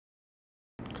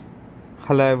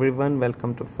Hello everyone,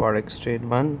 welcome to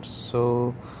FOREXTRADE1.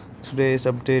 So today's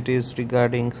update is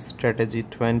regarding strategy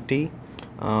 20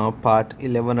 part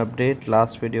 11 update.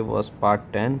 Last video was part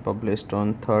 10 published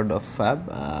on 3rd of Feb.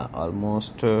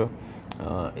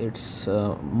 It's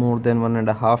more than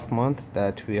 1.5 months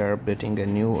that we are updating a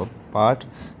new part.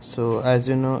 So as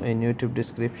you know, in YouTube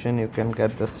description you can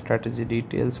get the strategy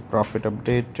details, profit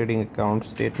update, trading account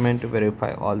statement to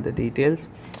verify all the details.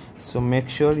 So make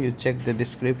sure you check the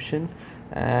description,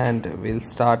 and we'll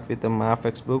start with the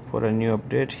FXBook for a new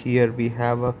update. Here we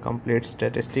have a complete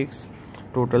statistics,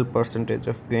 total percentage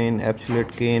of gain,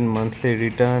 absolute gain, monthly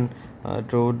return,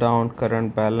 drawdown,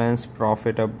 current balance,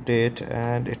 profit update,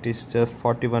 and it is just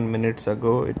 41 minutes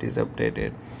ago it is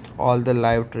updated. All the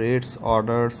live trades,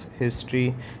 orders,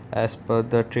 history as per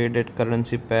the traded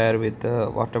currency pair with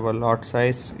whatever lot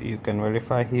size you can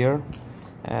verify here.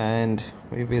 And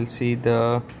we will see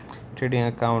the trading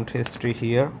account history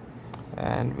here,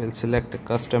 and we'll select a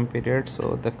custom period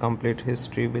so the complete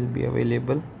history will be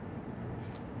available.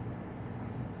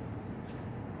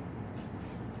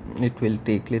 It will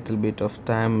take little bit of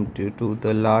time due to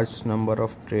the large number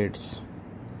of trades.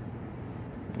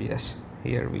 Yes,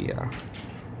 here we are.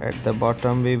 At the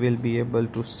bottom we will be able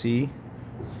to see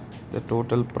the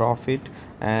total profit,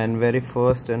 and very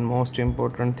first and most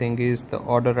important thing is the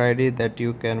order ID that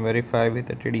you can verify with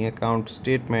the trading account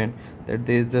statement that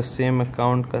this is the same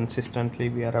account consistently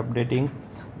we are updating.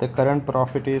 The current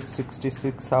profit is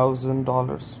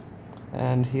 $66,000,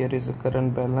 and here is the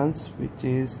current balance, which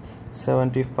is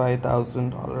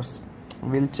 $75,000.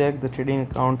 We'll check the trading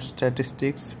account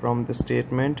statistics from the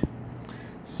statement.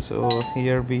 So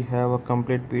here we have a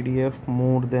complete PDF,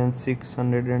 more than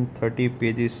 630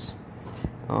 pages.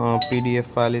 PDF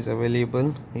file is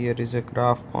available. Here is a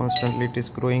graph, constantly it is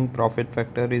growing. Profit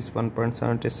factor is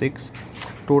 1.76.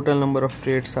 Total number of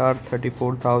trades are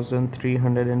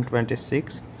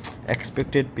 34,326.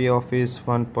 Expected payoff is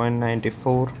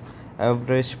 1.94.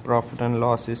 Average profit and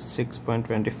loss is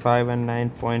 6.25 and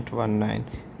 9.19,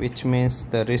 which means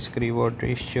the risk reward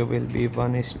ratio will be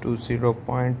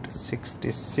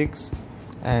 1:0.66,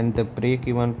 and the break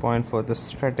even point for the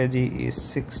strategy is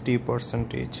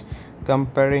 60%.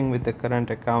 Comparing with the current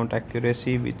account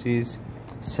accuracy, which is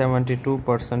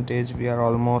 72%, we are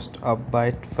almost up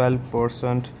by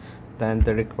 12% than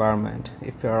the requirement.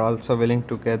 If you are also willing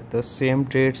to get the same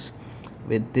trades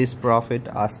with this profit,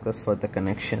 ask us for the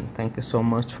connection. Thank you so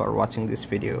much for watching this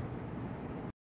video.